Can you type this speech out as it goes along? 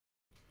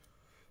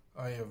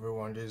Hi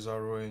everyone, this is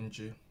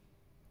RONG.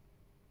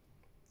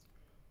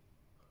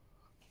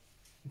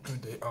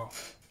 Good day all.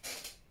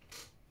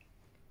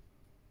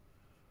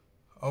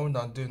 How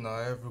not day now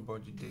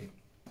everybody day.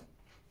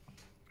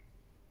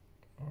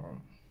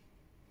 Um,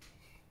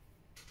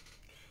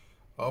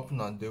 hope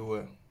not day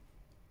well.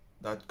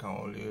 That can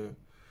only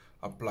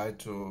apply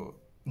to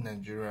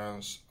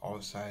Nigerians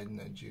outside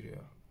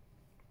Nigeria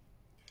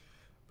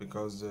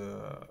because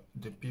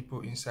the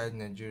people inside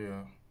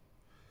Nigeria,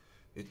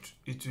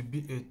 it will be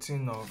a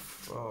thing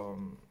of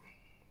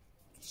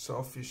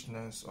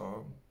selfishness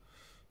or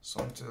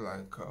something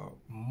like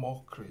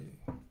mockery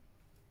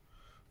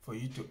for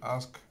you to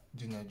ask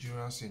the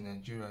Nigerians in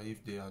Nigeria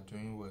if they are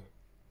doing well,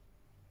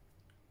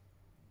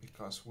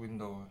 because we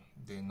know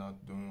they're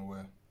not doing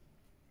well.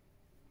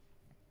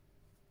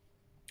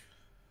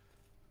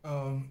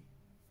 Um,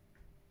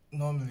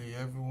 Normally,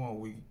 everyone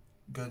we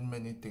get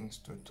many things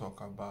to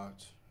talk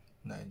about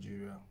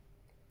Nigeria,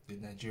 the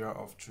Nigeria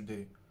of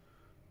today,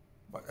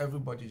 but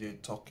everybody they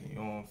talking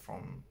on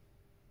from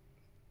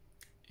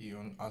your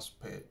own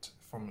aspect,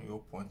 from your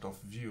point of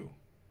view.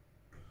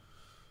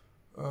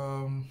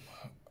 Um,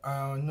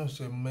 I know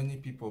say many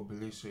people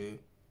believe say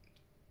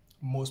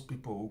most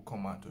people who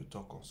come out to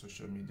talk on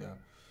social media,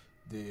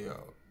 they uh,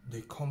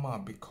 they come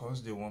out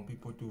because they want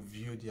people to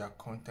view their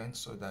content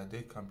so that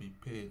they can be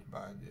paid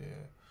by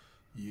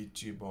the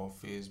YouTube or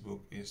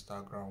Facebook,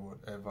 Instagram,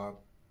 whatever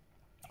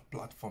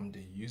platform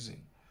they're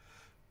using.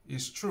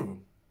 It's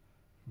true,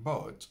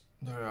 but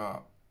there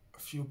are a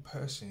few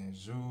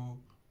persons who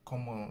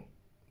come on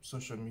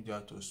social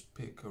media to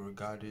speak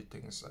regarding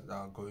things that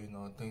are going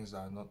on, things that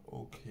are not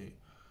okay,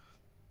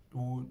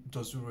 who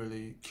doesn't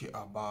really care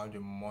about the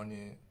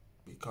money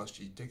because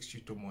it takes you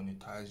to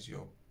monetize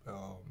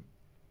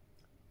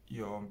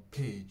your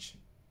page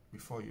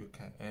before you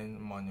can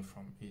earn money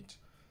from it.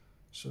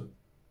 So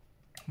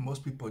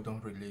most people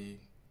don't really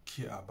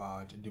care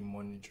about the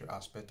monetary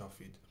aspect of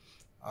it.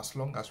 As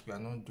long as we are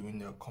not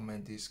doing a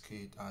comedy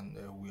skit and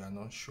we are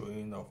not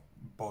showing off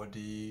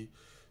body,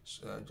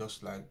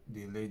 just like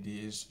the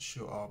ladies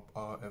show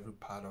up every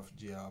part of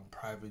their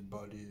private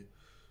body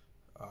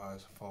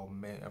for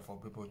men and for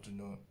people to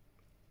know,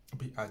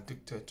 be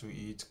addicted to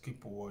it,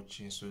 keep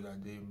watching so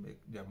that they make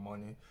their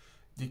money.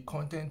 The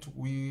content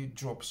we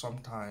drop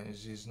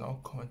sometimes is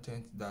not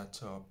content that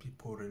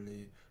people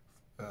really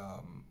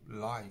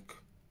like,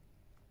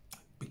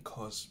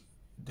 because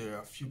there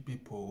are few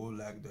people who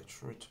like the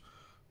truth.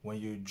 When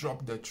you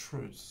drop the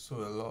truth, so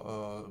a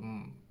lot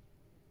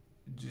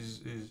this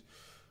is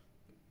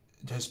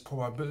there's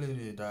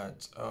probability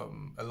that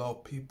a lot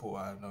of people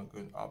are not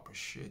going to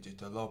appreciate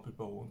it. A lot of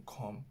people won't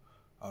come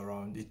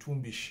around. It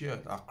won't be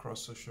shared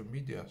across social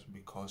media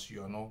because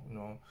you're not,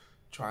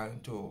 trying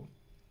to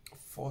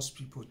force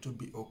people to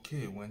be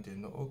okay when they're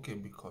not okay.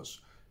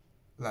 Because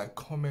like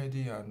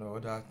comedy and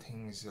other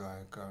things,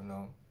 like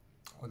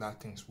other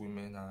things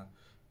women and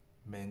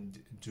men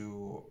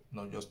do,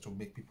 not just to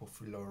make people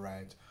feel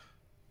alright.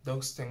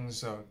 Those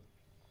things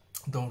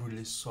don't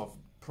really solve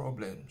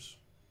problems.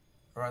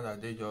 Rather,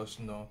 they just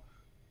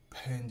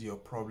paint your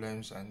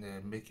problems and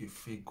make you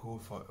feel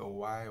good for a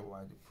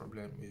while the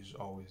problem is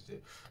always there.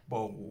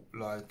 But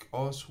like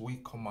us, we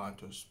come out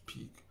to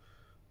speak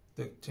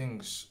the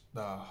things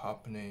that are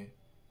happening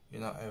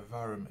in our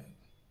environment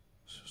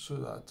so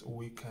that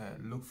we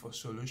can look for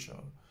solution.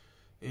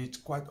 It's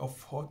quite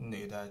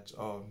unfortunate that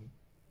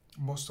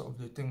most of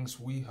the things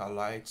we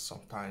highlight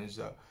sometimes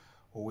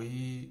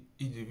we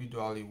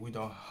individually we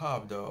don't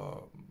have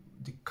the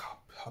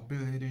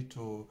capability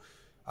to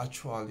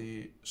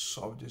actually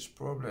solve these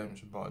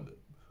problems, but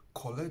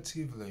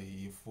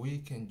collectively if we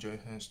can join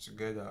hands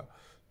together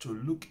to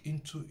look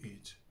into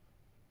it,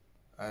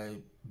 I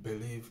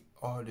believe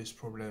all these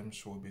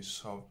problems will be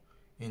solved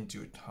in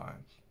due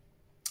time.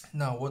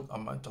 Now, what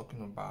am I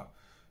talking about?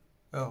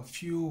 A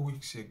few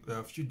weeks ago,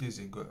 a few days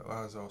ago,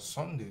 was a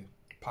Sunday,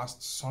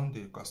 past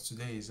Sunday, because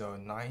today is the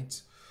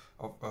 9th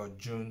of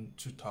June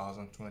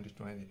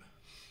 2020.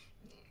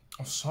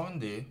 On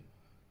Sunday,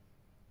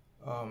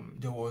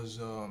 there was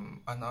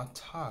an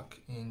attack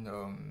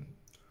um,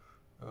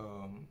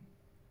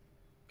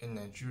 in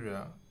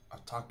Nigeria,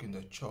 attack in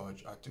the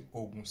church, I think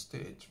Ogun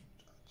State,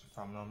 if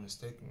I'm not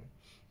mistaken.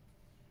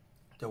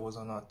 There was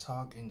an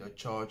attack in the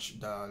church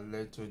that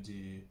led to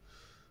the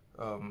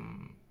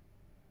um,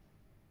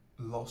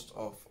 loss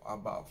of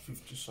about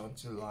 50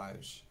 something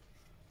lives.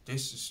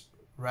 This is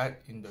right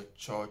in the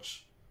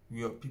church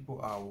where people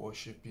are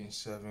worshiping,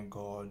 serving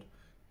God,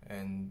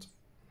 and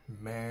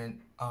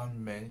men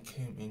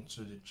came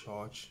into the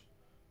church.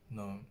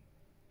 No,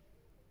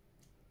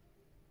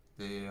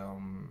 they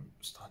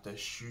started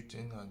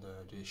shooting and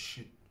they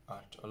shoot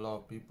at a lot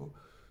of people.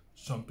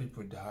 Some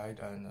people died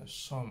and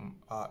some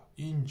are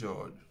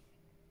injured,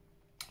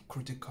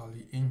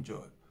 critically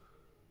injured,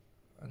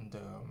 and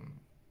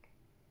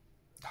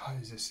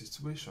that is the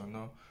situation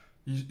now.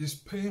 It's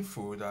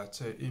painful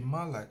that a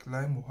man like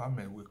Lai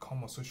Muhammad will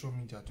come on social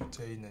media to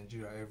tell you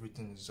Nigeria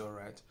everything is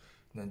alright.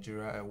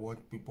 Nigeria and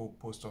what people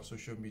post on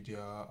social media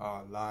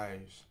are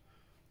lies.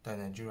 that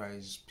Nigeria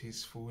is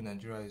peaceful,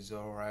 Nigeria is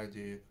alright,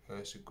 the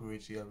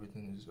security,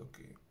 everything is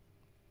okay.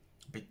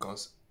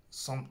 Because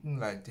something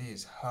like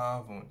this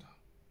haven't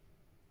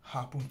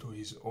happened to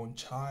his own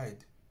child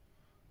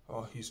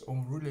or his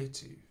own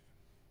relative.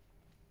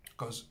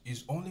 Because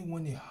it's only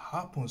when it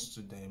happens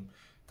to them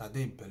that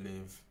they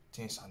believe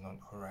things are not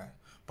alright.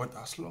 But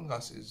as long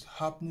as it's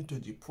happening to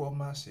the poor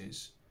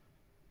masses,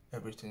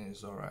 everything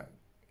is alright.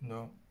 You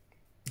know,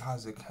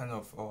 that's the kind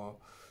of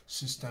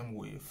system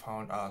we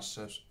found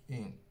ourselves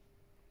in.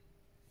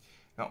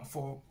 Now,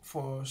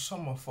 for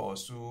some of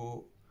us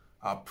who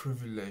are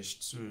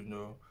privileged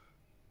to,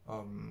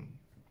 um,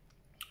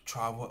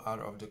 travel out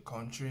of the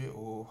country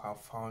or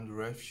have found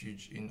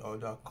refuge in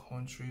other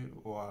countries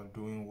or are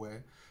doing well,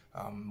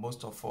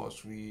 most of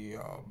us, we,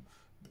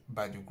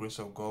 by the grace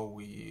of God,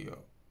 we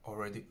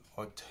already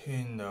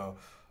obtained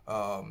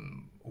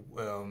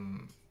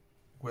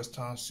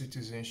Western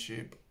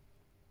citizenship.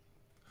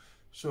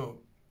 So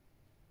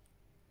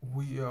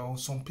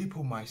some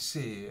people might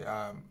say,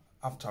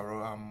 after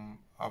all,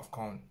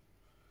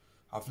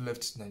 I've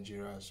left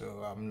Nigeria,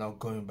 so I'm not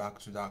going back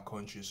to that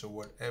country. So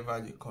whatever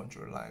the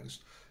country likes,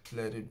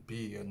 let it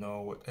be.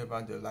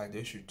 Whatever they like,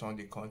 they should turn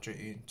the country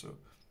into.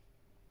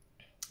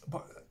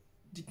 But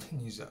the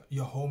thing is,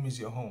 your home is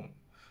your home.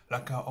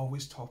 Like I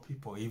always tell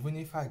people, even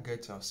if I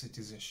get a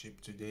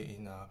citizenship today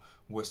in a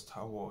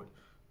Western world,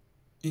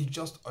 it's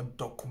just a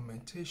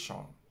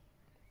documentation.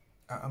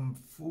 I'm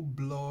full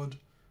blood,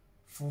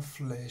 full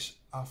flesh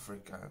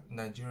African,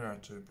 Nigerian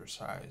to be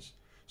precise.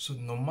 So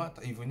no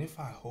matter, even if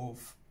I hold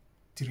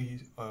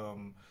three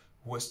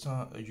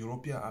Western,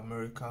 European,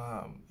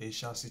 American,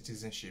 Asia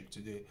citizenship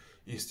today,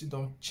 it still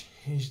don't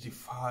change the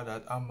fact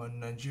that I'm a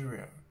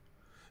Nigerian.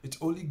 It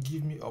only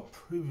gives me a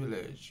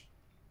privilege.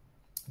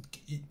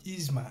 It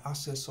is my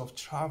access of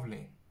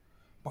traveling,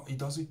 but it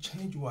doesn't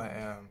change who I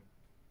am.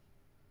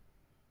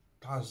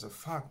 That's the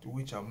fact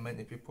which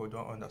many people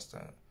don't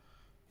understand.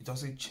 It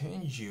doesn't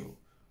change you,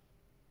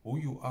 who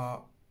you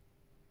are.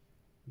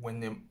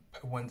 When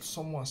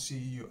someone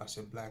sees you as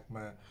a black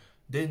man,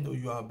 they know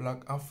you are a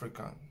black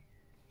African.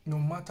 No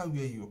matter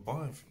where you're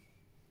born,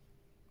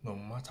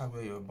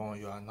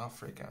 you're an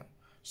African.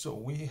 So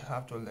we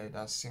have to let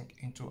that sink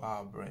into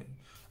our brain.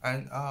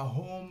 And our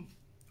home,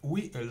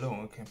 we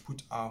alone can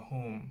put our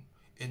home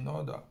in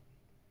order.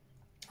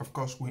 Of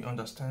course, we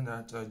understand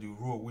that the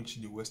role which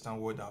the Western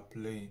world are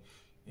playing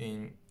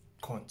in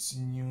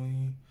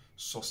continuing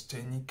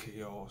sustaining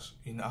chaos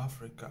in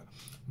Africa,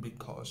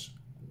 because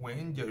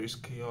when there is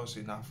chaos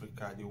in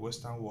Africa, the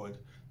Western world,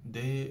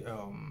 they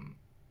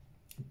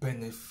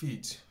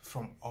benefit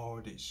from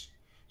all this.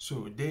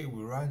 So they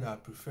will rather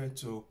prefer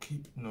to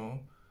keep,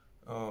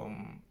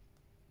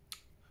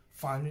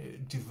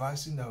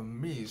 devising a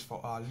means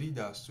for our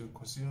leaders to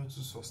continue to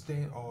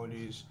sustain all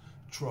this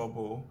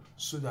trouble,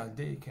 so that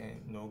they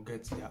can,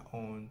 get their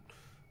own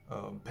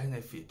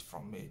benefit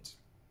from it.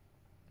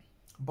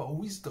 But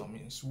wisdom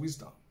is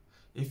wisdom.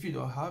 If you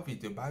don't have it,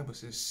 the Bible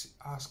says,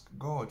 ask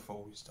God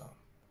for wisdom.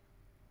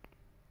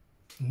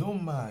 No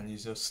man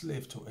is a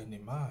slave to any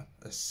man,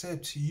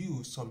 except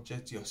you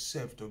subject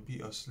yourself to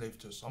be a slave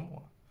to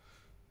someone.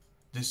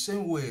 The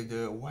same way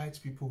the white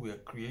people were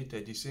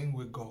created, the same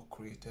way God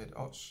created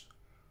us.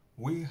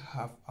 We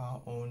have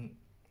our own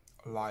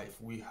life.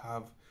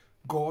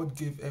 God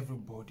gave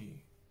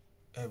everybody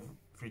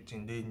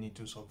everything they need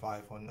to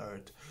survive on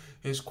earth.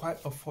 It's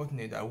quite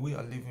unfortunate that we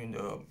are living in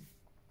a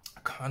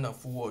kind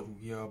of world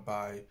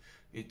whereby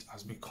it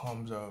has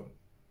become the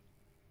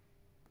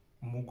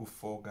Mugu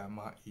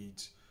Fogama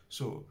eat.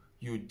 So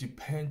you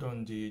depend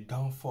on the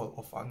downfall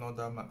of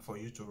another man for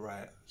you to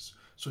rise.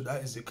 So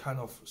that is the kind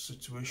of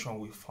situation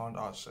we found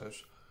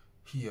ourselves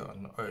here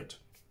on earth.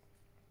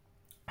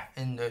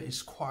 And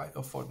it's quite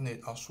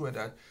unfortunate, I swear,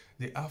 that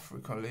the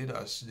African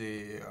leaders,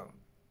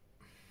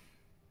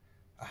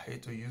 I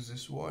hate to use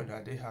this word,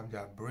 that they have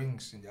their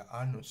brains in their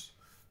anus.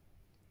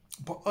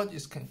 But all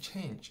this can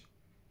change.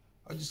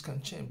 All this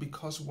can change,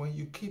 because when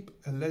you keep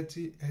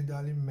elected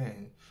elderly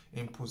men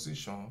in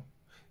position,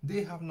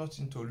 they have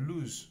nothing to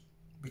lose,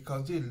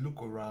 because they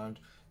look around,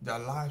 their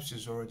lives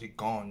is already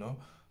gone. No?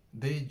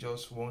 They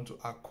just want to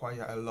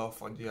acquire a lot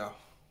for their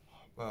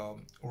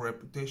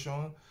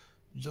reputation.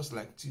 Just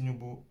like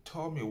Tinubu.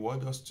 Tell me,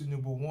 what does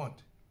Tinubu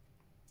want?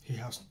 He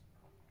has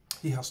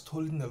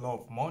stolen a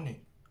lot of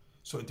money.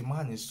 So the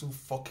man is so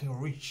fucking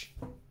rich.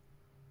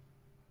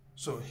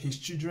 So his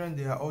children,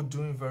 they are all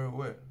doing very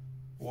well.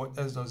 What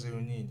else does he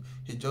need?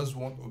 He just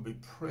wants to be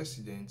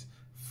president,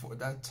 for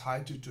that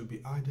title to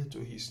be added to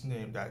his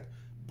name, that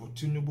but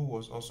Tinubu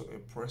was also a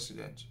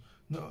president.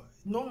 No,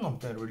 none of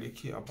them really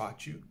care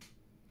about you.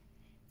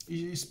 It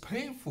is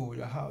painful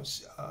how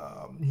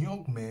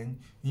young men,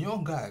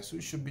 young guys who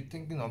should be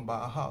thinking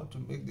about how to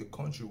make the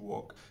country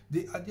work,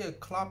 they are there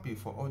clapping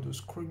for all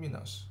those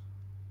criminals.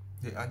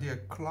 They are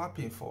there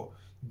clapping for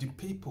the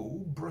people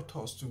who brought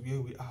us to where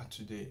we are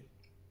today.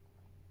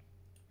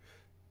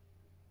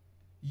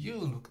 You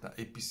looking at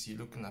APC,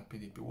 looking at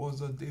PDP, what's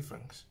the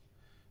difference?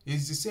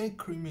 It's the same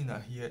criminal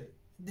here.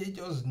 They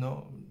just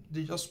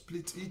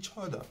split each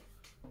other.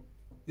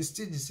 It's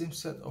still the same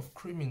set of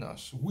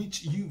criminals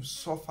which you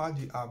suffer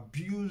the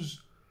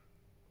abuse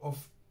of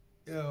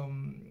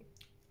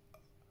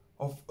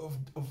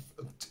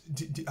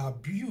the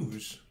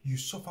abuse you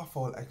suffer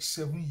for like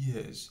 7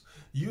 years.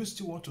 You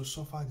still want to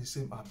suffer the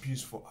same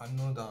abuse for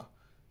another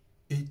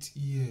 8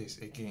 years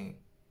again.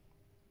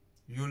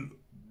 You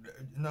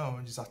now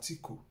this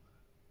Atiku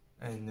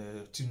and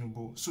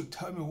Tinubu. So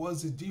tell me,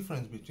 what's the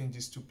difference between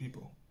these two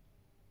people?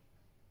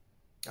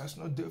 There's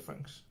no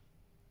difference.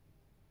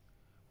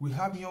 We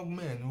have young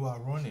men who are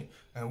running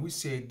and we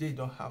say they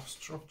don't have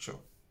structure.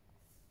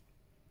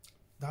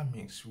 That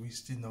means we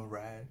still not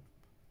ripe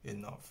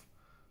enough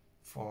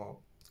for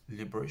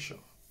liberation.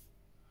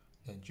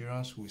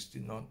 Nigerians, we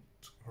still not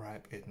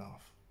ripe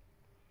enough.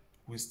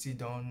 We still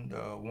don't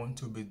want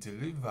to be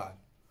delivered.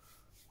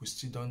 We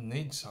still don't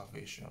need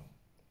salvation.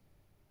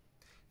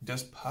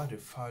 Despite the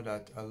fact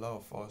that a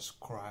lot of us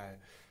cry,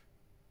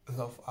 a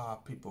lot of our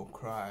people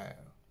cry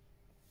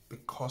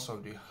because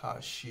of the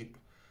hardship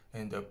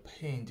and the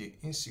pain, the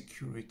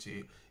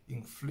insecurity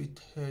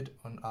inflicted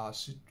on our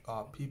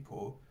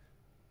people,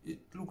 it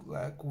looks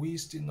like we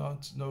still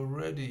not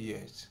ready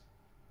yet.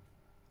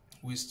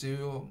 We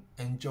still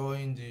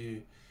enjoying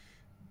the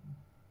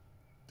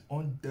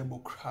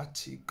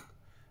undemocratic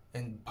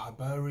and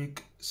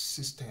barbaric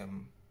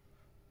system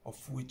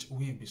of which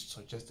we be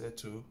suggested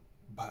to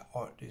by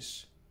all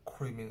these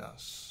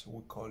criminals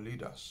we call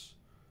leaders.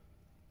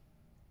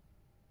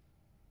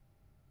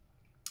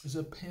 It's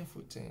a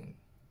painful thing.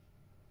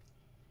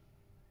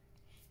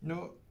 You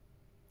know,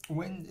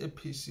 when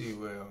APC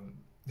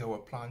they were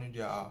planning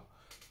their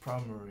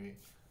primary,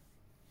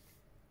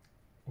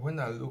 when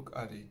I look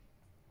at it,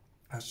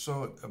 I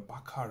saw a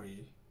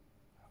Bakari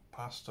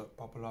pastor,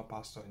 popular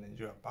pastor in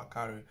Nigeria.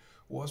 Bakari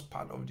was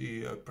part of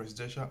the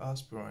presidential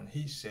aspirant.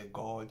 He said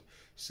God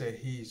said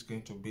he is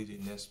going to be the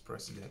next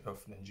president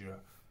of Nigeria.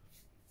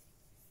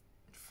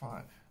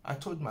 Fine. I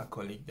told my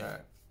colleague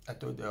that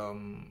a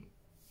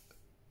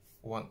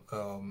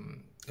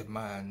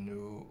man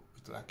who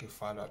is like a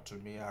father to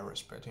me. I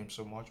respect him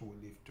so much. We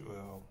live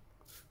to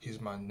he's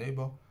my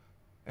neighbor,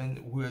 and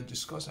we were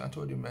discussing. I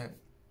told him, man,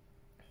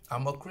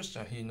 I'm a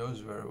Christian. He knows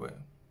very well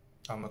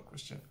I'm a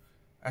Christian.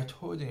 I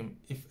told him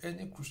if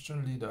any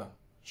Christian leader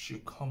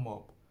should come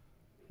up,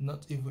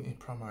 not even in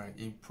primary,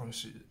 in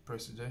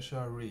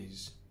presidential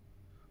race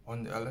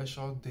on the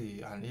election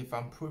day, and if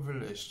I'm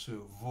privileged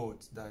to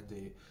vote that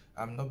day,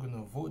 I'm not going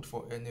to vote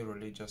for any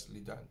religious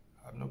leader.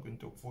 I'm not going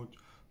to vote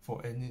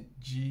for any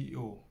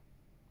GO.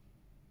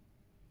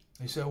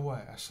 He said,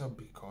 why? I said,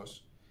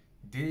 because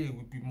they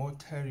will be more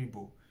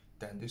terrible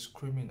than these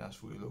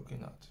criminals we're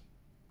looking at.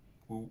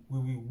 We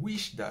will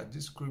wish that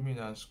these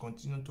criminals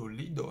continue to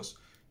lead us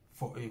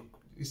for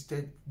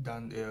instead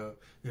than a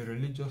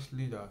religious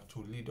leader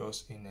to lead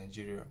us in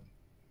Nigeria.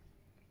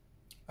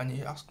 And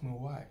he asked me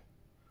why.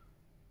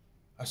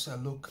 I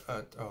said, look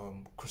at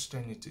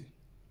Christianity.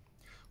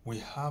 We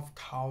have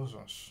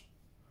thousands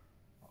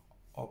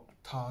of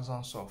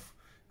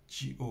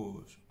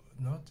GOs.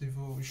 Not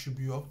even, we should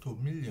be up to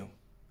 1 million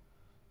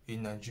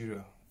in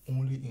Nigeria,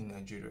 only in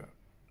Nigeria.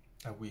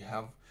 And we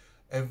have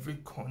every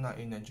corner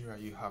in Nigeria,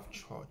 you have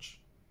church.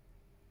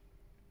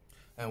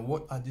 And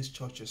what are these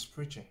churches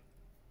preaching?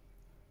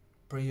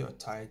 Pay your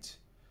tithe,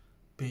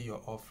 pay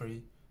your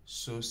offering,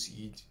 sow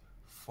seed,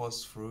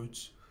 first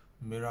fruits,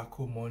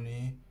 miracle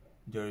money.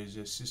 There is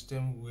a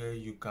system where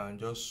you can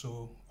just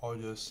sow all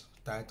those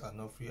tithe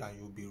and offering and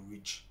you'll be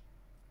rich.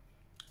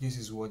 This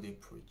is what they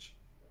preach.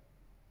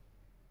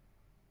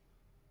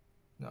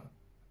 Now,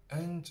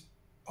 and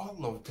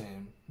all of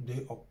them,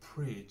 they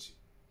operate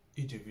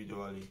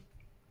individually.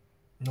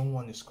 No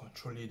one is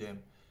controlling them.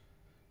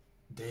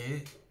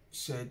 They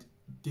said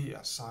they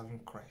are serving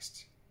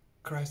Christ.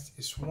 Christ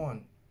is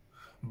one.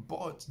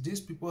 But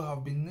these people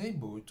have been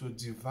able to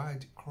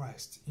divide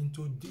Christ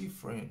into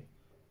different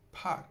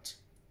parts.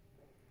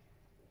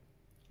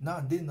 Now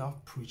they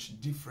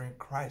preach different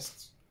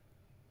Christs.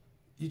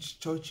 Each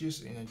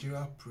churches in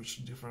Nigeria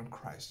preach different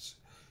Christs.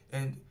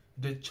 And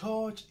the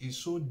church is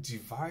so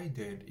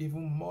divided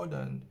even more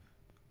than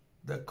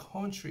the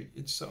country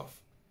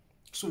itself.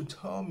 So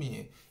tell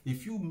me,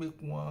 if you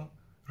make one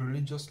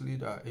religious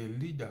leader,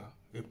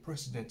 a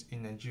president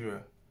in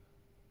Nigeria,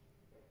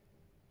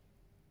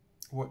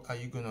 what are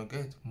you going to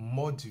get?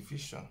 More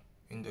division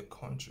in the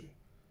country.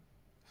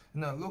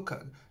 Now look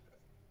at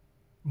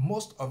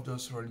most of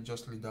those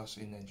religious leaders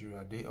in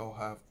Nigeria, they all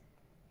have,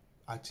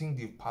 I think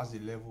they've passed the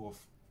level of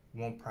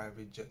one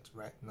private jet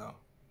right now.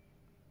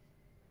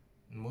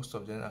 Most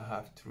of them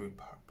have 3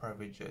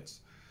 private jets.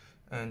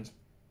 And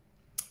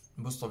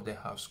most of them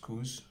have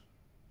schools.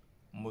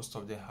 Most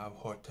of them have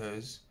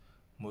hotels.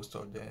 Most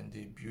of them,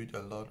 they build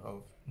a lot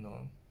of,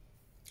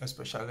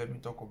 especially let me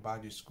talk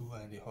about the school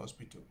and the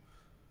hospital.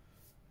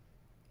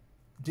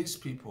 These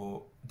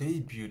people, they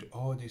build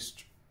all this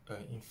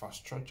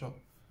infrastructure,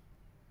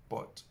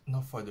 but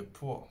not for the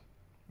poor,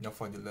 not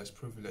for the less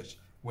privileged.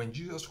 When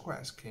Jesus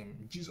Christ came,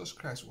 Jesus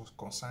Christ was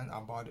concerned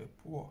about the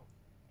poor.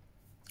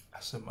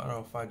 As a matter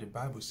of fact, the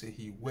Bible says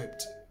he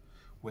wept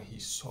when he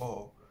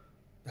saw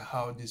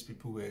how these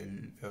people were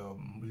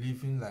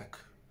living like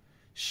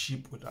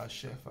sheep without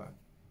shepherd.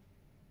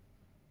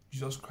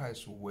 Jesus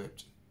Christ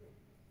wept,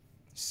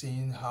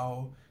 seeing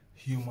how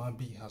human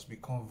being has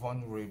become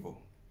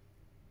vulnerable,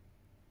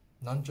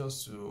 not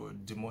just to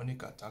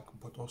demonic attack,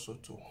 but also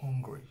to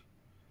hunger.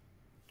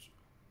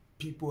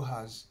 People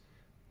has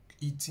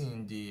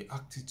eaten the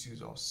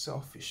attitude of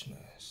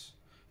selfishness,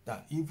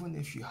 that even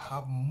if you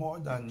have more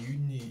than you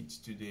need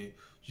today,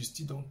 you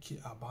still don't care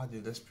about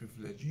the less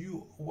privileged.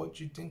 What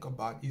you think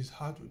about is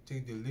how to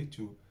take the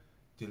little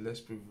the less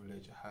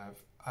privileged have,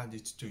 add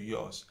it to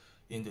yours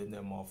in the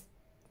name of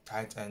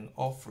tithe and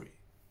offering.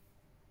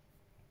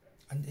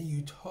 And then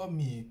you tell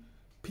me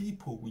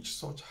people with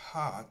such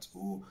heart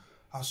who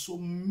are so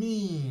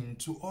mean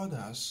to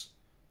others,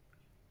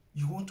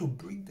 you want to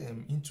bring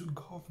them into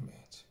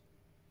government,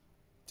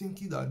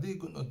 thinking that they're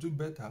going to do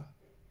better.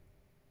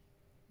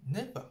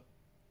 Never.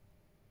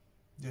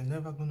 They're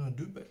never going to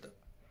do better.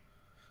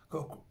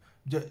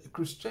 The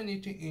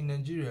Christianity in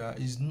Nigeria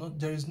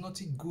there is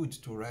nothing good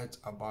to write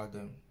about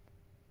them.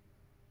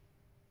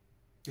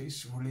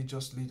 These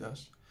religious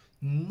leaders,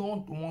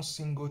 not one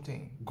single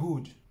thing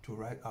good to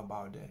write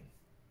about them.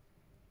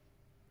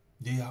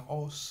 They are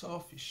all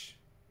selfish.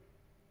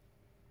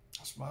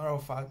 As a matter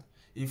of fact,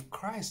 if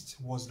Christ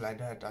was like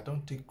that, I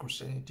don't think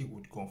Christianity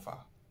would go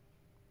far.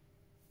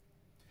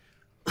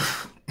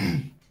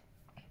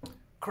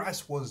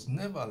 Christ was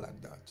never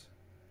like that.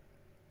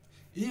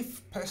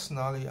 If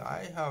personally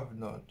I have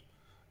not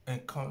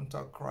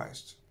encountered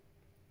Christ,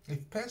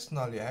 if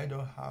personally I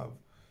don't have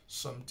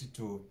something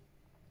to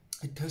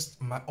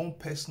my own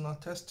personal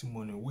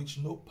testimony, which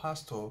no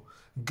pastor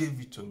gave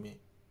it to me,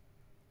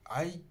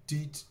 I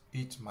did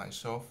it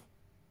myself.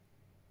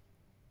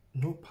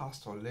 No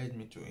pastor led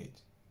me to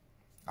it.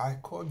 I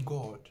called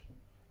God,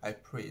 I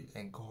prayed,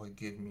 and God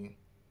gave me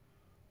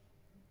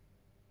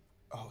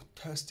a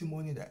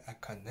testimony that I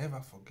can never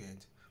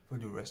forget for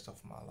the rest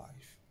of my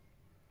life.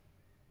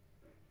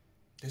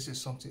 This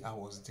is something I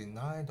was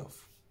denied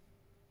of.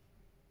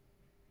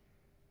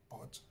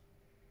 But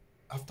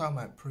after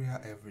my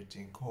prayer,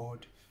 everything,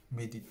 God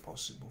made it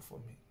possible for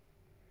me.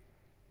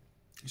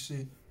 You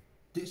see,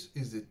 this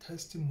is the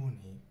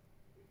testimony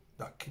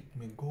that kept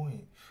me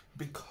going.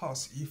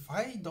 Because if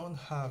I don't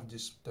have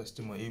this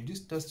testimony, if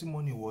this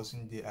testimony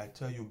wasn't there, I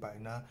tell you by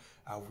now,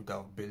 I would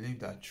have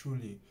believed that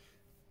truly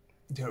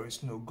there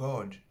is no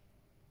God.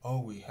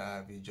 All we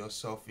have is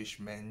just selfish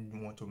men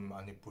who want to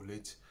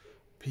manipulate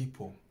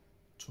people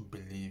to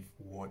believe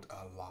what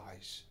are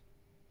lies.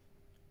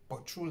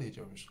 But truly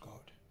there is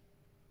God.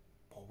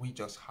 But we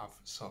just have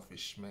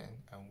selfish men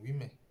and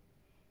women.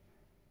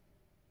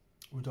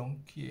 We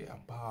don't care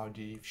about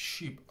the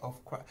sheep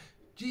of Christ.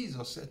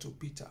 Jesus said to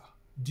Peter,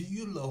 "Do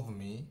you love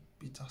me?"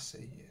 Peter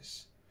said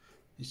yes.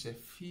 He said,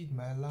 "Feed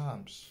my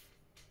lambs."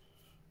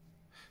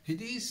 He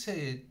didn't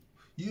say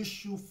you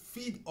should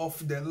feed off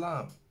the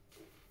lamb.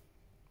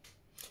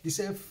 He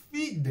said,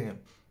 feed them.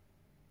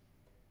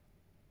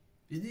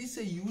 He didn't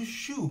say you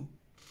should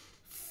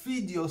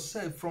feed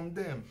yourself from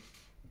them.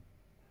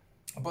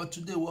 But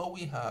today what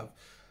we have,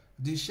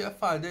 the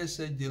shepherd there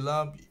said, the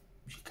lamb,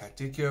 you can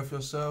take care of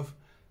yourself,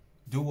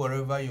 do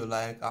whatever you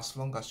like, as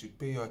long as you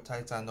pay your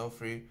tithe and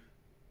offering,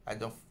 I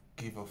don't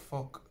give a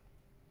fuck.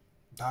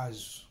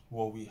 That's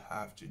what we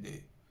have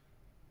today.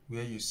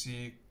 Where you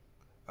see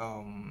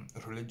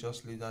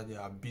religious leaders, they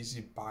are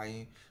busy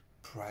buying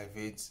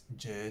private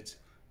jets,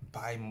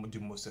 buying the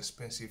most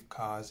expensive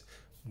cars,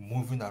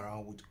 moving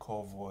around with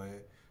convoy.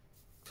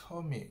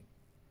 Tell me,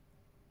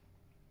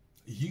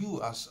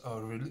 you as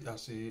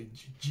a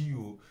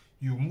GO,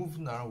 you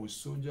moving around with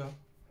soldier,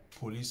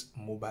 police,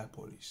 mobile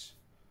police.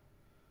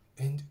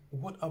 And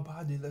what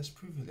about the less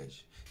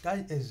privileged?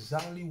 That is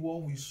exactly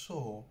what we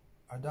saw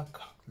at that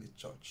Catholic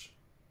church.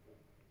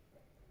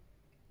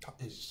 That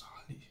is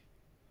exactly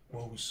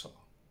what we saw.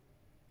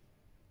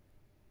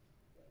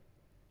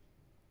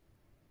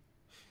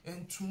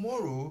 And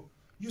tomorrow,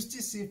 you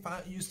still see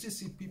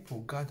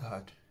people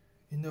gathered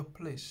in a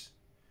place,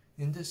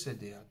 and they say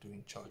they are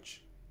doing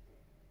church.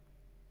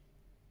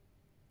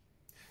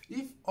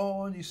 If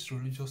all these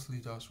religious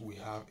leaders we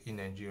have in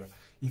Nigeria,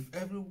 if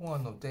every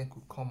one of them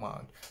could come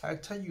out, I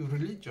tell you,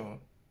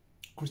 religion,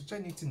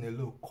 Christianity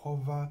alone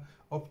cover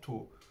up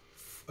to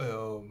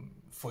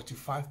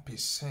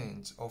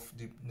 45% of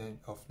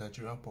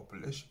Nigerian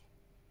population.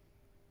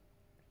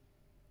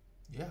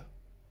 Yeah.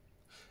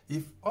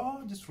 If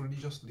all these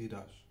religious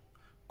leaders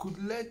could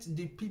let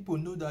the people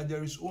know that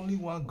there is only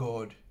one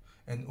God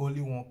and only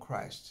one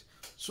Christ,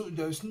 so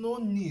there is no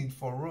need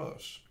for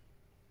us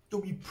to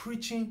be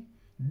preaching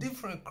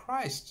different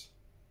Christ.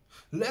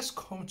 Let's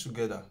come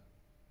together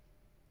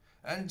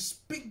and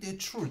speak the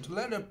truth.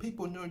 Let the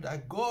people know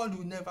that God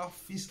will never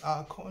fix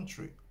our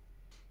country.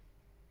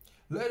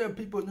 Let the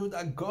people know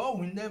that God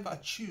will never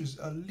choose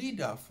a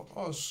leader for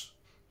us.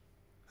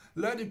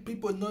 Let the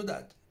people know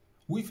that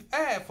we've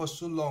erred for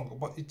so long,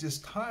 but it is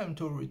time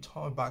to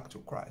return back to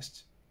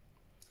Christ.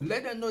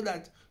 Let them know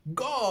that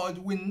God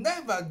will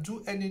never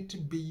do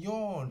anything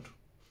beyond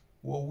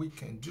what we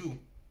can do.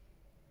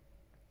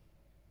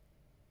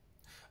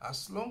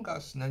 As long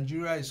as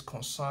Nigeria is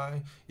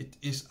concerned, it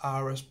is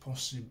our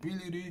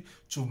responsibility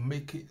to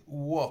make it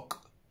work.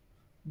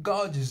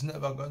 God is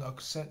never going to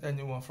send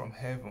anyone from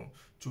heaven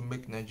to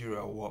make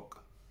Nigeria work.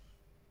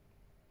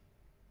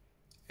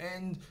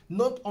 And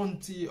not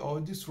until all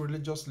these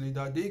religious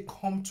leaders, they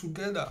come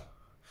together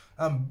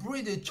and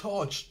breed a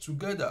church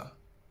together.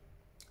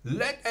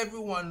 Let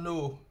everyone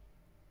know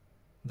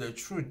the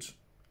truth.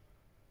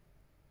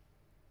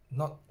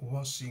 Not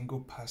one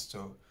single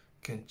pastor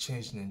can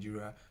change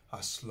Nigeria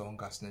as long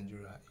as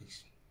Nigeria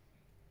is.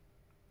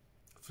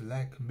 If you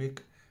like,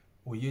 make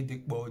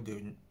Oyedepo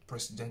the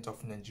president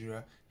of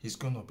Nigeria, he's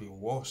going to be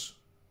worse.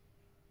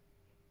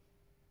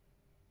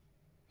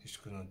 He's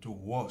going to do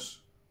worse.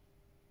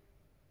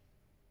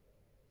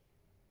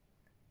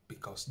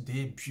 Because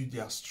they build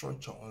their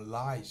structure on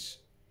lies.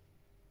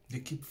 They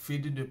keep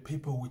feeding the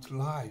people with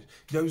lies.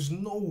 There is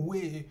no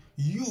way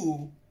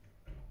you,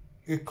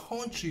 a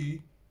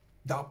country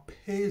that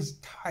pays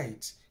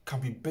tithes, can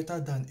be better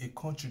than a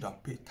country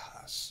that pays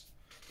tax.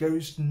 There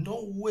is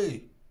no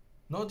way,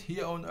 not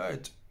here on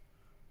earth.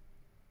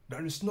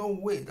 There is no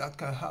way that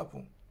can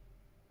happen.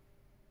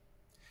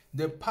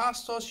 The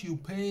pastors you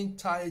paying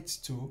tithes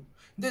to,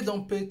 they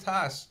don't pay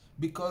tax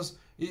because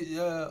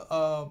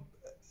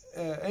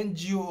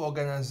NGO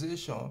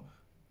organization,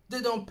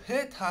 they don't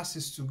pay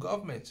taxes to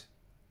government.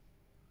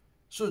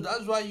 So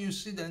that's why you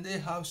see that they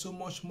have so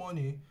much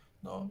money,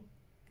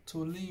 to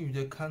live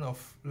the kind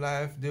of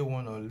life they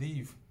want to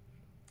live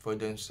for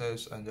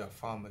themselves and their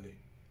family.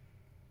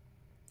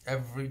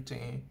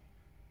 Everything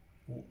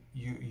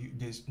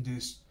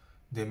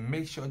they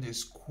make sure they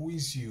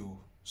squeeze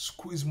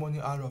money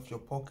out of your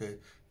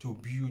pocket to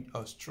build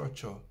a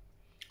structure,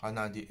 and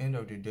at the end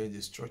of the day,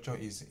 the structure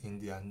is in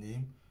their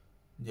name,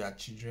 their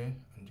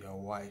children, and their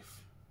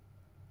wife.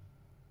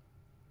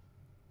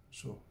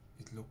 So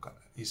the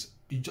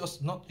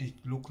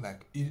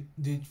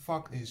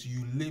fact is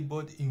you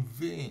labored in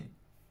vain.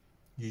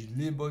 You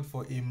labored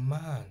for a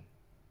man.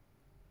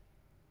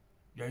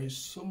 There is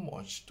so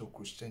much to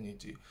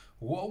Christianity.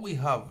 What we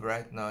have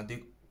right now,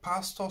 the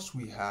pastors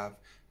we have,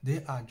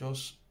 they are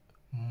just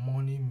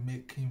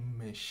money-making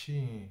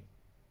machine.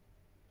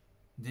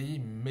 They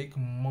make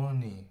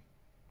money.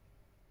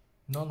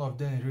 None of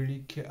them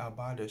really care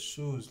about the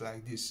souls,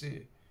 like they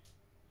say.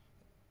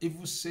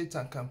 Even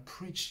Satan can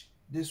preach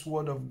this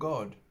word of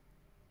God.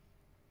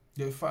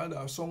 The fact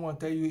that someone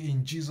tell you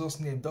in Jesus'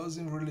 name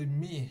doesn't really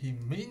mean he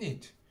mean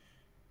it.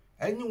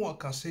 Anyone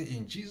can say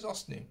in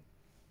Jesus' name.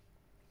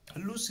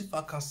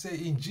 Lucifer can say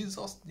in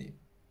Jesus' name.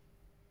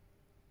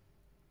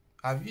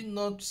 Have you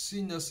not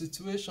seen a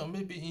situation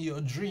maybe in your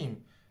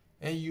dream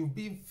and you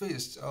being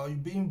faced or you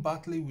being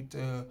battling with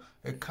a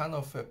kind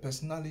of a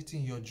personality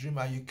in your dream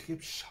and you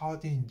keep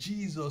shouting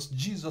Jesus,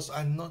 Jesus,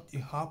 and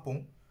nothing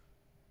happen?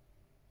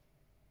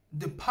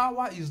 The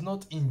power is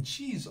not in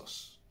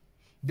Jesus.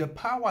 The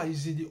power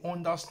is in the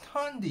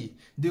understanding,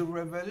 the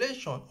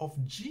revelation of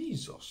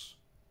Jesus.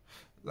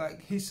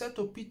 Like he said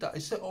to Peter, he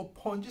said,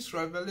 upon this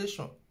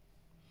revelation,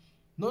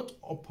 not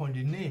upon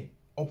the name,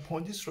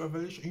 upon this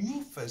revelation,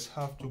 you first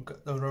have to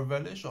get the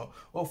revelation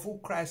of who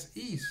Christ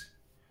is,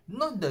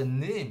 not the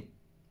name.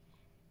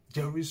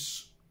 There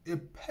is a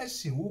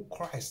person who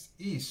Christ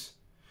is.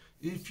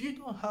 If you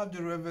don't have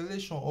the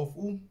revelation of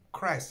who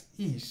Christ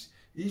is,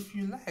 if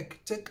you like,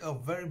 take a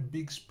very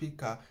big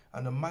speaker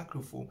and a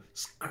microphone,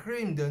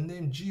 scream the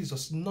name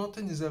Jesus,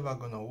 nothing is ever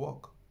going to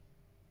work.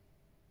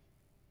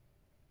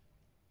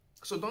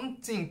 So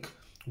don't think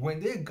when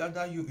they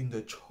gather you in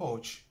the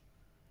church,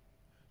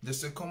 they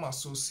say, come and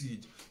sow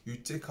seed. You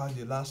take out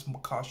the last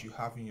cash you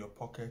have in your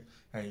pocket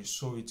and you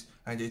sow it.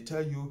 And they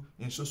tell you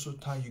in so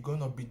time, you're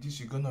going to be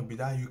this, you're going to be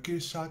that. You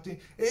keep shouting,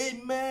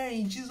 amen,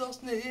 in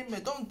Jesus' name,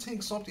 amen. Don't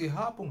think something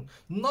happened.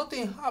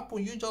 Nothing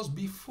happened. You just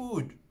be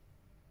food.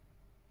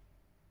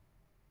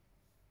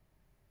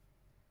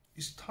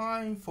 It's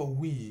time for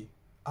we,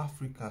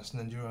 Africans,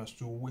 Nigerians,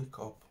 to wake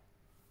up.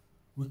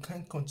 We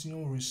can't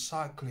continue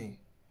recycling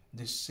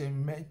the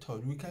same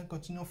method. We can't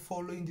continue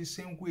following the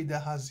same way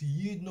that has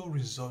yielded no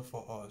result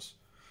for us.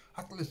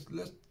 At least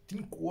let's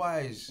think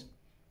wise.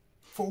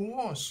 For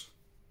once,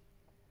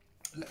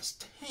 let's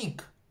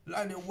think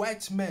like the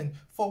white men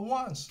for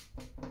once.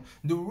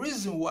 The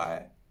reason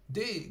why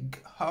they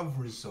have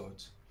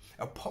results,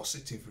 a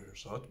positive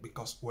result,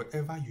 because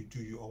whatever you do,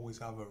 you always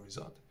have a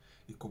result.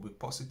 It could be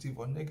positive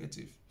or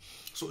negative.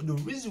 So the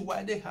reason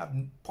why they have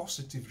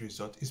positive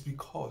result is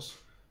because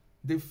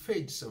they've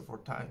failed several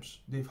times.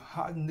 They've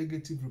had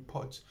negative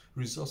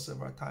results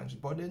several times,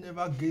 but they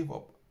never gave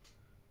up.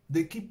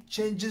 They keep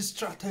changing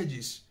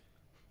strategies.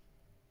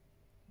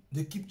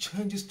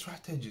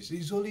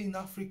 It's only in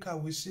Africa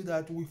we see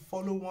that we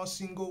follow one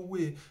single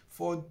way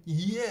for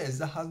years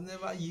that has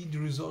never yielded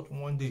result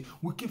one day.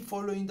 We keep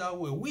following that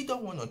way. We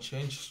don't want to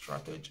change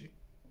strategy.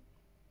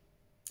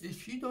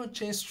 If you don't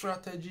change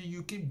strategy,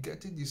 you keep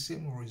getting the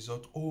same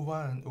result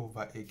over and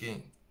over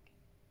again.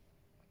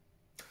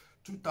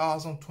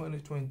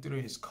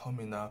 2023 is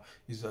coming now.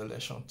 It's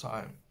election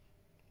time.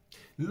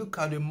 Look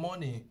at the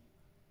money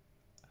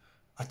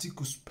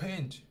Atiku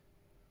spent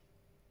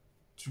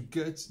to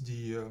get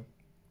the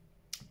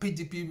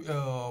PDP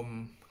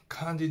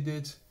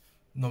candidate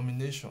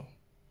nomination.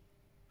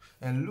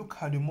 And look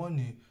at the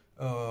money.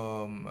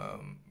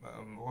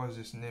 What's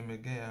his name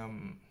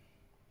again?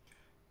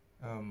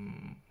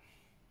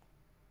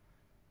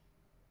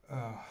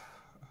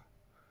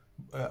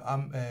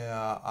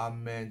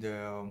 Ahmed,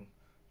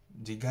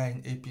 the guy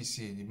in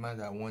APC, the man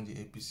that won the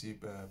APC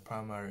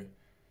primary,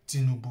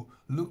 Tinubu.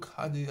 Look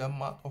at the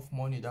amount of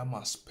money that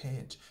man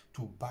spent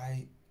to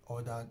buy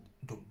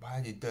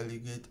the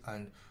delegate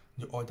and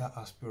the other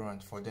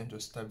aspirant for them to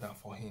step down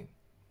for him.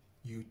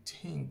 You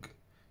think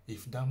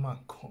if that man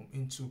come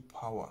into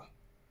power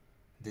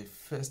the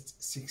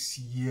first 6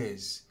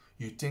 years,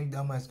 you think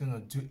that man is gonna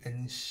do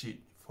any shit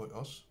for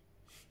us?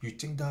 You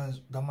think that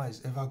man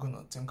is ever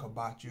gonna think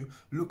about you?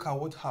 Look at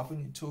what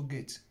happened in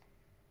Tollgate.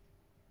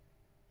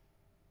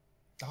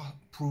 That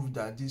proved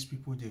that these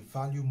people, they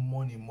value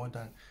money more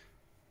than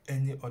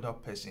any other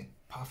person,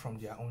 apart from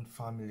their own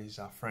families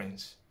and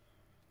friends.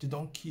 They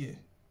don't care.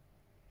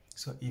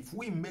 So if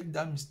we make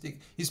that mistake,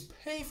 it's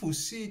painful to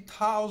see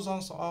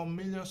thousands or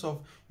millions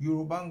of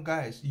Yoruban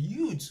guys,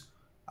 youths,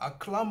 are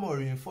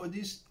clamoring for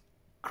this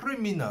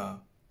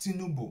criminal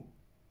Tinubu.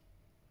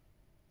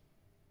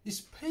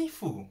 It's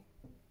painful.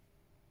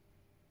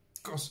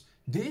 Because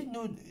they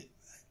know,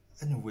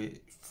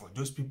 anyway, for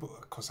those people,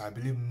 because I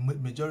believe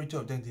majority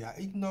of them, they are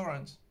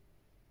ignorant.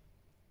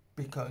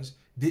 Because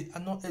they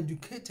are not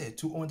educated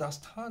to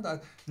understand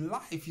that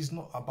life is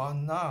not about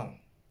now.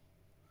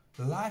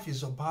 Life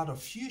is about the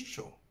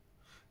future.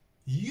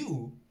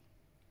 You,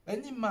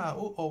 any man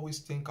who always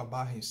think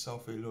about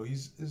himself alone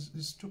is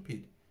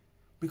stupid.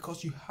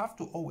 Because you have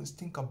to always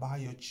think about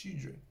your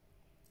children.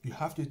 You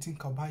have to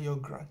think about your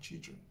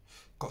grandchildren.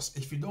 Because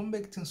if you don't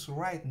make things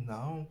right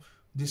now,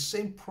 the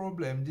same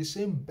problem, the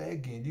same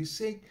begging, the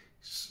same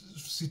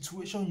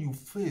situation you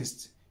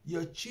faced,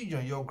 your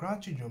children, your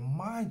grandchildren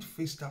might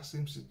face that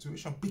same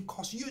situation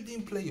because you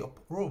didn't play your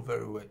role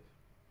very well.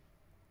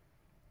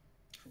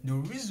 The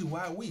reason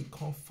why we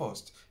come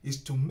first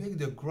is to make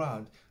the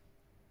ground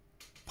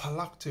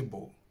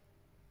palatable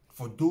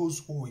for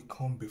those who will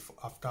come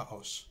after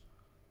us.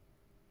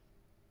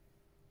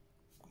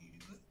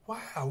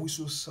 Why are we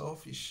so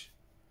selfish?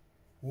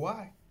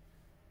 Why?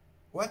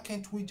 Why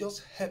can't we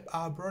just help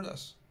our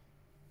brothers?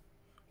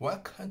 Why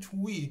can't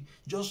we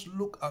just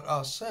look at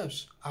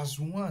ourselves as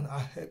one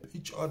and help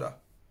each other?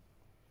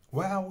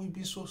 Why are we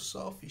being so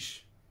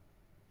selfish?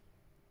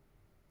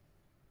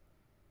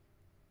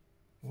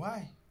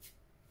 Why?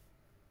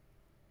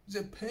 It's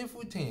a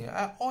painful thing.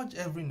 I urge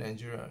every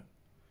Nigerian,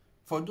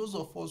 for those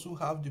of us who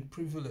have the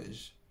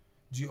privilege,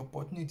 the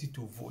opportunity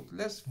to vote,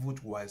 let's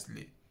vote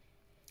wisely.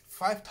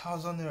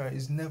 5,000 naira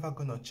is never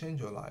going to change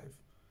your life.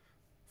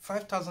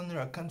 5,000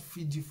 naira can't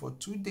feed you for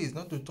 2 days,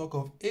 not to talk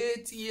of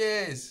 8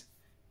 years.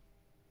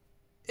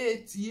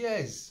 8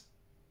 years.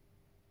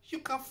 You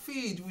can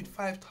feed with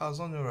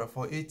 5,000 naira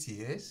for 8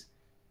 years.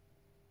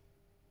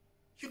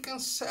 You can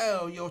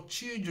sell your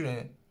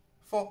children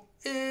for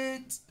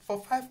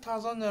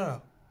 5,000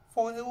 naira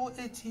for the whole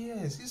 8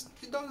 years. It's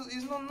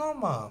not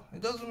normal.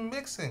 It doesn't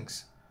make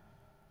sense.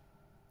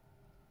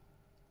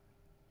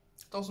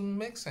 It doesn't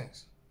make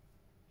sense.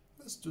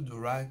 Let's do the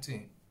right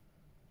thing,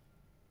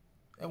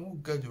 and we'll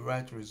get the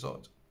right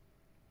result,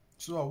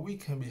 so that we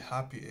can be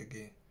happy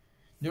again.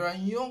 There are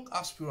young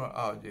aspirants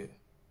out there.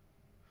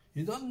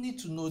 You don't need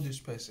to know this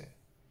person.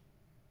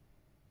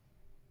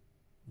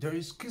 There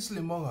is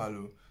Kingsley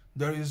Moghalu.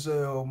 There is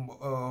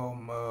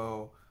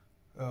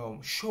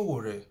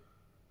Showore.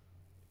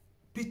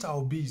 Peter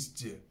Obi is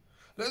there.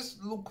 Let's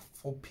look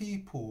for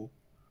people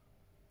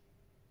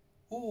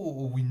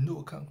who we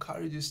know can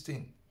carry this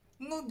thing.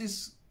 Not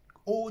this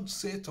old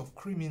set of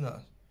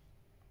criminals.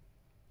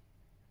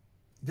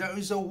 There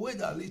is a way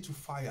that leads to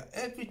fire.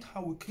 Every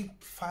time we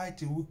keep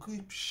fighting, we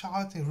keep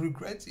shouting,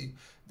 regretting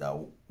that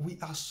we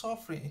are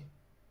suffering.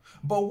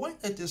 But when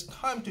it is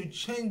time to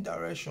change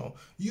direction,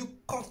 you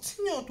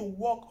continue to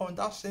walk on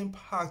that same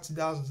path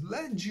that has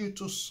led you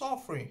to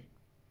suffering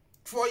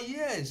for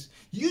years.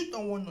 You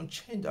don't want to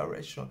change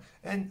direction,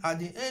 and at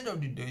the end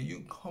of the day,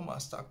 you come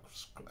and start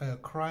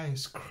crying,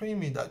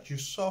 screaming that you're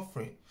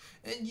suffering,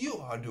 and you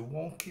are the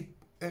one keep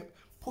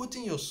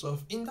putting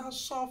yourself in that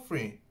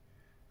suffering.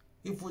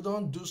 If we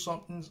don't do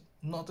something,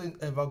 nothing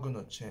ever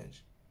gonna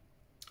change.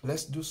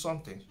 Let's do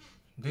something.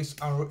 This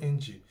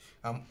RONG,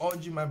 I'm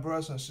urging my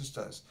brothers and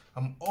sisters,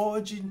 I'm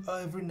urging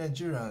every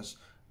Nigerians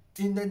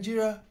in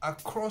Nigeria,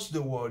 across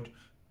the world.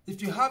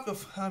 If you have a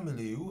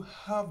family who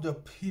have the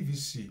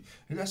PVC,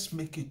 let's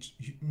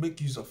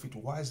make use of it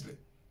wisely.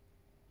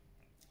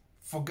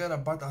 Forget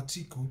about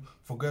Atiku,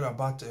 forget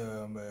about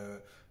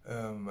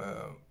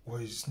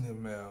what is his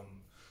name,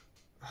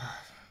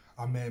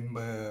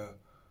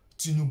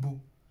 Tinubu.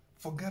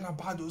 Forget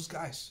about those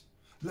guys.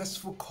 Let's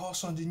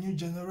focus on the new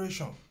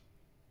generation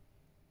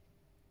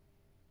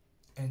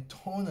and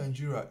turn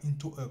Nigeria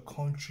into a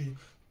country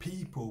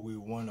people will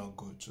want to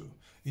go to,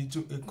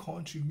 into a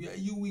country where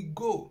you will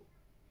go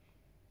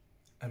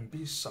and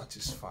be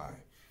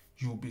satisfied.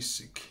 You'll be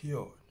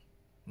secured.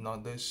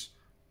 Not this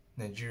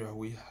Nigeria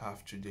we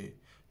have today,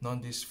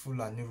 not this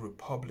Fulani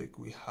Republic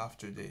we have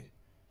today.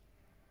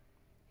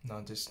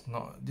 Now this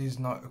is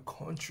not a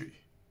country.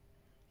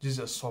 This is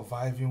a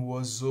surviving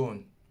war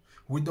zone.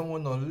 We don't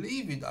want to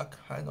live in that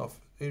kind of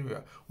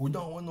area. We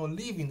don't want to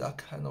live in that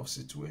kind of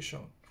situation.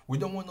 We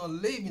don't want to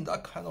live in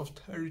that kind of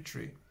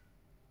territory.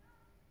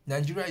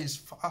 Nigeria is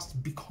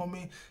fast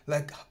becoming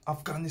like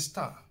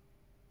Afghanistan.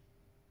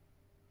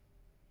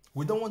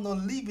 We don't want to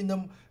live in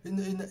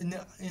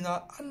an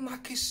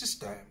anarchist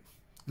system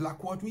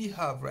like what we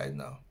have right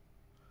now.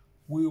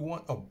 We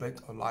want a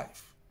better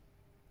life.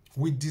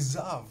 We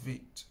deserve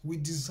it. We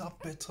deserve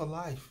better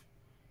life.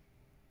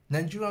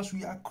 Nigerians,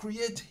 we are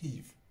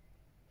creative.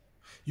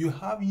 You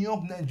have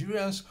young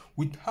Nigerians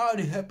without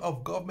the help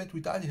of government,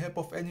 without the help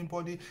of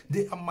anybody.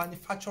 They are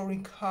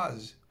manufacturing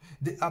cars.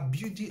 They are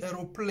building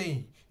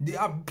aeroplanes. They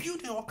are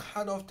building all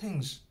kinds of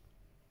things.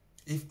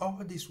 If all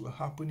this will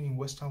happen in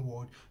Western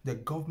world, the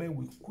government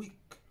will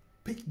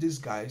pick these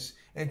guys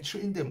and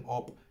train them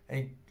up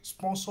and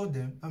sponsor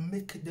them and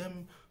make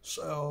them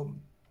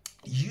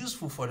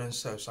useful for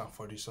themselves and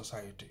for the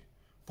society.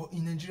 But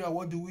in Nigeria,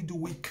 what do?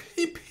 We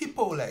keep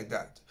people like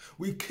that.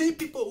 We keep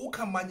people who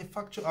can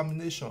manufacture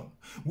ammunition.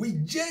 We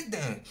jail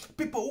them.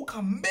 People who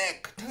can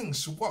make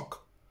things work.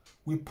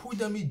 We put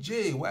them in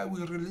jail while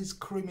we release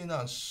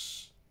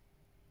criminals.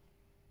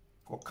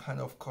 What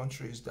kind of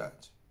country is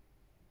that?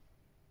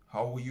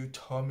 How will you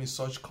tell me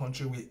such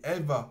country will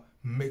ever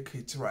make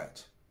it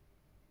right?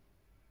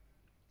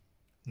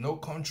 No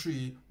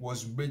country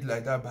was made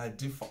like that by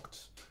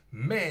default.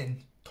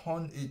 Men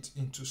turned it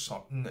into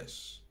something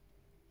else.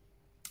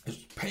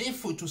 It's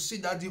painful to see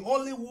that the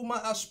only woman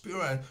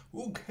aspirant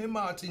who came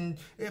out in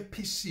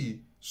APC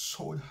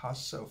sold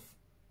herself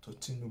to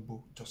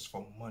Tinubu just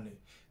for money.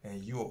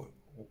 And you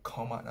will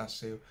come out and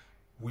say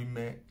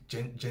women,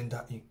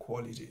 gender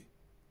equality.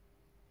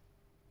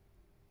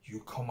 You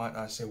come out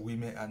and say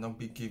women are not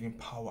being given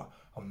power,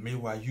 and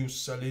meanwhile you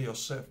selling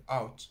yourself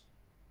out.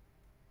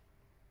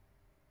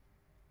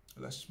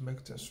 Let's make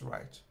things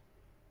right.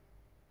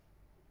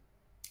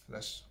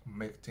 Let's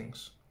make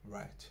things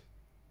right.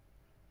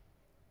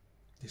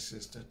 This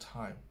is the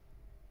time.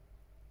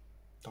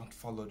 Don't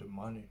follow the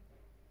money.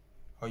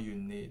 All you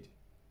need.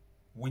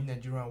 We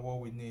Nigerian, what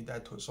we need,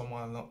 that was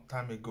someone a long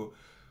time ago.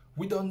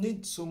 We don't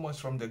need so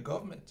much from the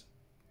government.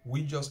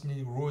 We just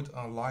need road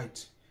and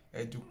light,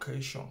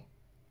 education,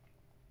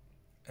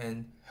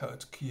 and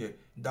health care.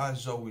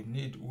 That's all we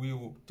need. We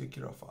will take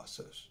care of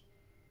ourselves.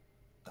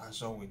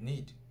 That's all we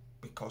need,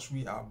 because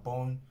we are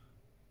born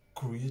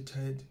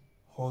created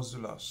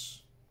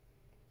hustlers.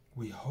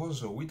 We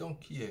hustle. We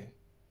don't care.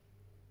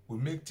 We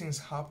make things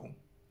happen.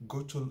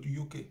 Go to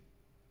UK,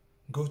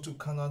 go to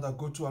Canada,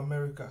 go to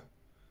America,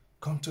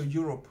 come to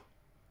Europe,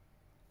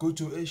 go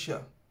to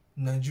Asia.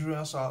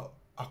 Nigerians are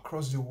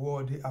across the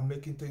world. They are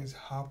making things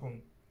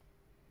happen.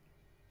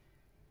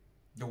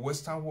 The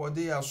Western world,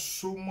 they are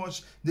so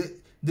much, they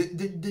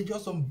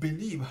just don't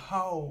believe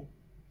how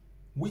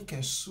we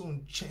can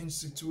soon change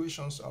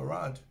situations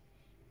around.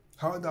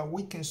 How that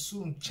we can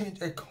soon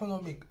change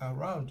economic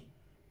around.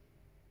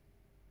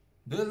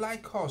 They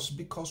like us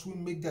because we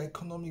make the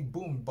economic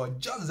boom, but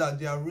just that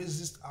their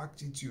racist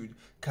attitude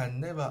can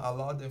never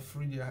allow them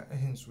free their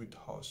hands with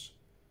us.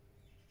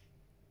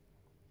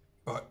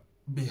 But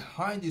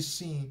behind the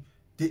scene,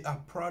 they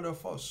are proud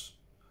of us,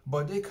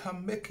 but they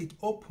can make it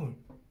open.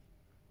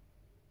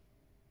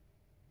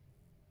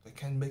 They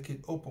can make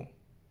it open.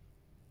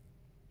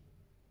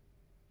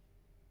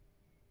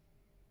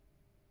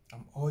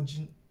 I'm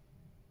urging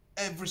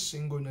every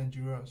single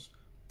Nigerians,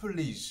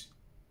 please,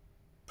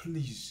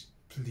 please,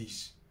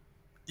 please,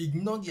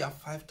 ignore their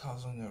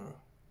 5,000 euro.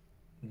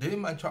 They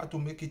might try to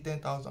make it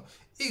 10,000.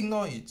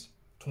 Ignore it.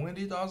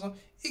 20,000.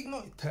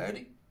 Ignore it.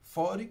 30,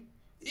 40.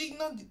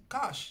 Ignore the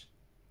cash.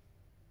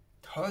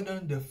 Tell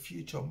them the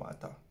future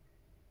matter.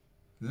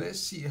 Let's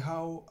see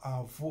how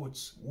our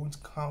votes won't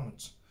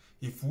count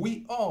if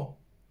we all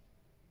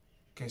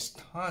can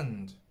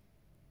stand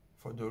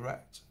for the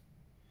right.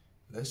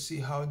 Let's see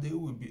how they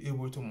will be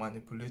able to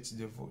manipulate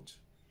the vote.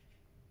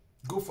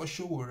 Go for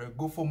Showore,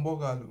 go for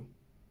Mogalu,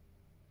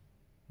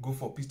 go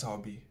for Peter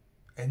Obi.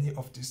 Any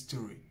of these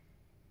three,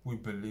 we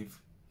believe,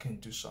 can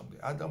do something.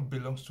 I don't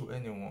belong to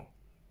anyone.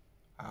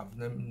 I have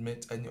never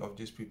met any of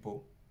these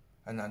people,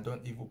 and I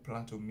don't even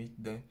plan to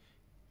meet them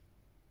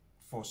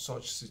for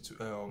such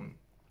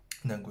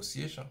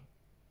negotiation.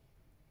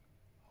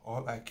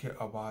 All I care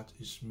about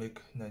is make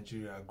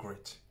Nigeria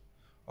great.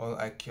 All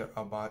I care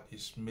about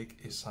is make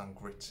Isan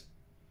great.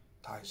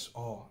 That is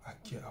all I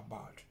care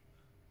about.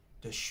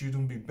 There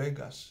shouldn't be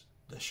beggars.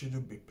 There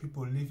shouldn't be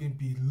people living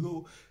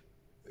below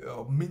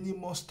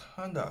minimum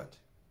standard.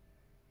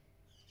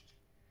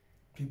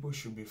 People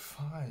should be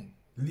fine,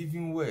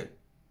 living well.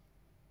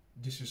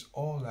 This is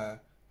all I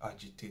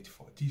agitate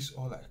for. This is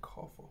all I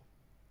call for.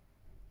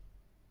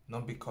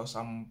 Not because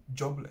I'm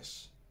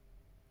jobless.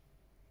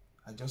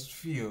 I just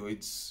feel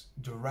it's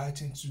the right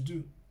thing to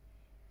do.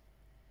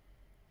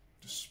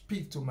 To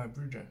speak to my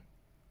brethren.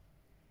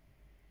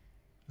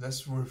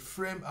 Let's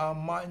reframe our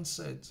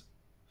mindset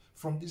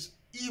from this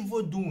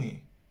evil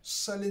doing,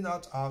 selling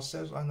out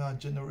ourselves and our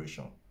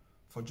generation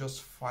for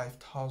just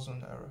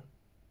 5,000 naira.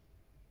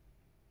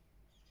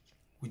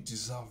 We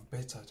deserve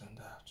better than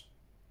that.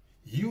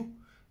 You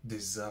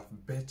deserve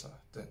better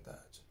than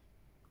that.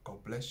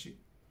 God bless you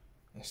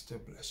and stay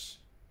blessed.